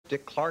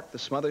Dick Clark, the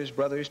Smothers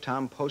Brothers,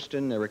 Tom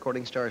Poston, the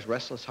Recording Stars'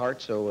 Restless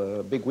Heart, so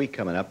a big week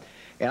coming up.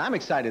 And I'm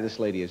excited this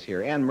lady is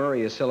here. Anne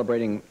Murray is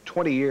celebrating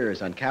 20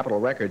 years on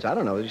Capitol Records. I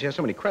don't know, she has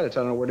so many credits,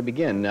 I don't know where to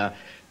begin. The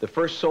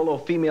first solo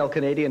female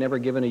Canadian ever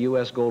given a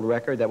U.S. gold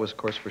record. That was, of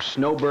course, for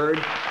Snowbird.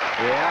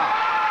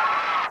 Yeah.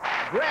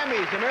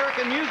 Grammys,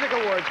 American Music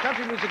Awards,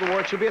 Country Music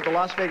Awards. She'll be at the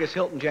Las Vegas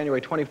Hilton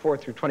January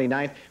 24th through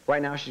 29th.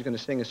 Right now, she's going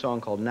to sing a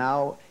song called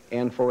Now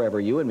and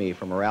Forever, You and Me,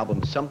 from her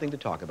album Something to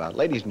Talk About.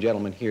 Ladies and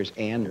gentlemen, here's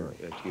Anne Murray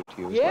to you as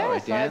well.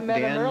 Yes, I met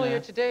him earlier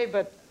today,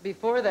 but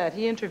before that,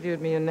 he interviewed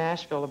me in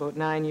Nashville about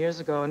 9 years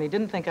ago, and he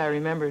didn't think I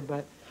remembered,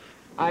 but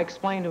I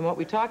explained to him what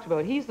we talked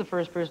about. He's the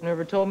first person who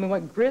ever told me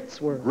what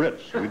grits were.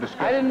 Grits? We discussed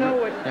I didn't know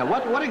what... Now,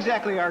 what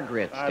exactly are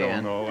grits, Dan? I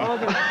don't know. Oh,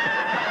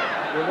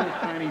 they're little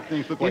tiny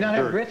things, look you like not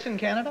dirt. have grits in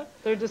Canada?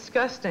 They're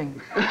disgusting.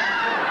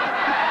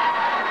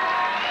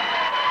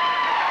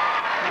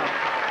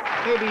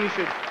 Maybe you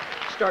should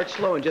start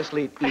slow and just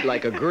eat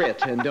like a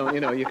grit and don't,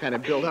 you kind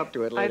of build up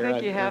to it later. I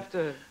think you have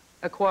to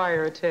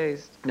acquire a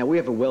taste. Now, we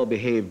have a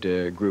well-behaved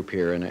group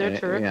here. And, they're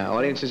terrific.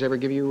 Audiences ever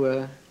give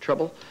you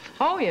trouble?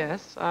 Oh,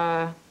 yes.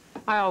 I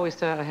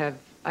always I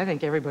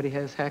think everybody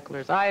has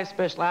hecklers. I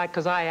especially,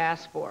 because I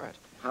ask for it.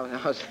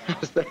 How's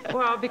that?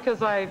 Well,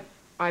 because I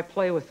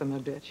play with them a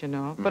bit,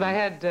 But I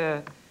had,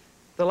 the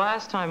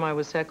last time I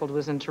was heckled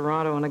was in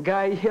Toronto, and a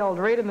guy yelled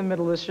right in the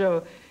middle of the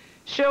show,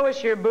 "Show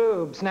us your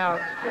boobs." Now,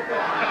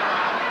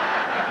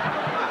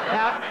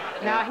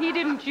 he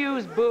didn't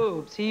use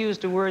boobs. He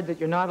used a word that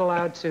you're not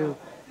allowed to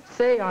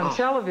say on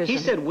television.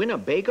 He said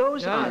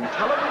Winnebagos on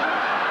television?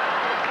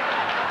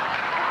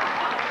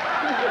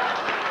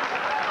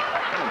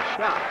 I'm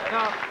shocked.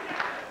 Now,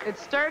 it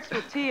starts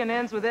with T and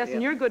ends with S,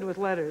 and you're good with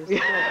letters. Yeah.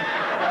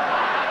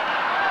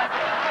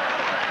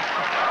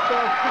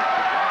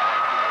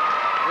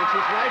 When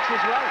she's right,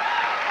 she's right.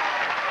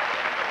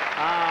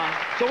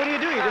 So what do?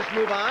 You just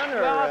move on,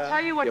 or well, I'll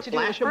tell you what you do. The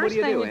flash 'em? first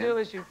What thing do, you do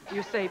is you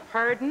say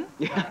pardon.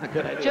 Yeah,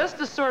 good idea. Just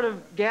to sort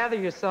of gather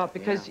yourself,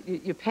 because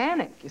you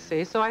panic, you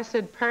see. So I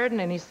said pardon,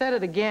 and he said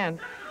it again.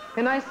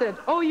 And I said,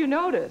 "Oh, you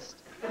noticed."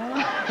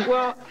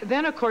 Well,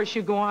 then, of course,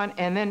 you go on,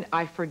 and then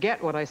I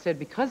forget what I said,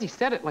 because he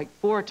said it like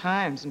 4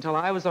 times until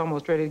I was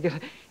almost ready to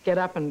get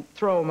up and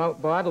throw him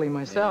out bodily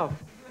myself.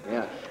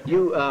 Yeah.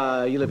 You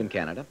live in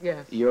Canada.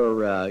 Yes.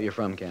 You're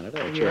from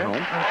Canada. It's your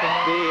home.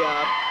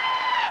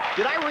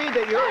 Did I read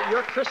that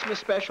your Christmas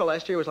special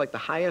last year was like the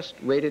highest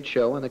rated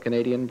show on the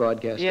Canadian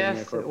Broadcasting Corporation?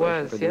 Yes, it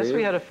was. Yes,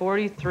 we had a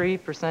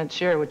 43%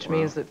 share, which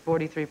means that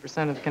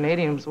 43% of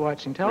Canadians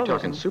watching television. We're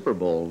talking Super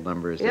Bowl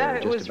numbers there.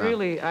 Yeah,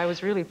 I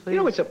was really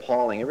pleased. It's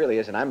appalling. It really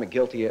is, and I'm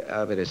guilty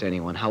of it as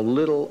anyone, how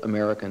little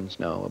Americans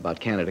know about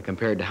Canada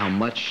compared to how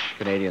much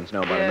Canadians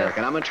know about America.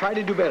 And I'm going to try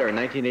to do better in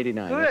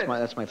 1989. Good.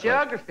 That's my pledge.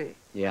 Geography.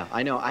 Yeah,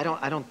 I know. I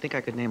don't think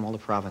I could name all the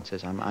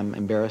provinces. I'm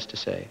embarrassed to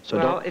say. So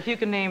well, if you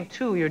can name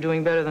 2, you're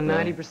doing better than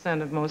 90%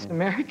 of most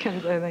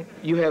Americans, I think.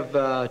 You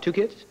have 2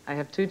 kids? I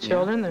have 2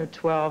 children. They're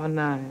 12 and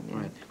 9. Yeah.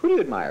 Right. Who do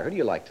you admire? Who do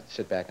you like to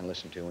sit back and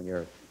listen to when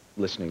you're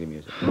listening to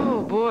music?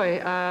 Oh,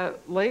 boy.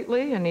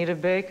 Lately, Anita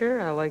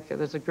Baker.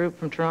 There's a group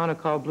from Toronto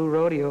called Blue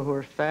Rodeo who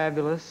are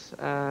fabulous.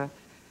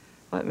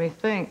 Let me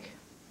think.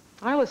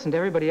 I listen to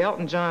everybody.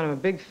 Elton John. I'm a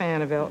big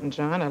fan of Elton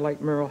John. I like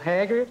Merle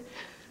Haggard.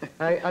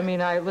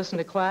 I listen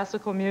to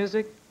classical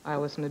music. I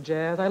listen to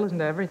jazz. I listen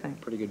to everything.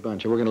 Pretty good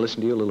bunch. We're going to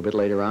listen to you a little bit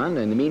later on.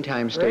 In the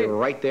meantime, stay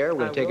right there. We're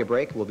going to take a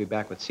break. We'll be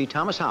back with C.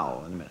 Thomas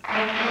Howell in a minute.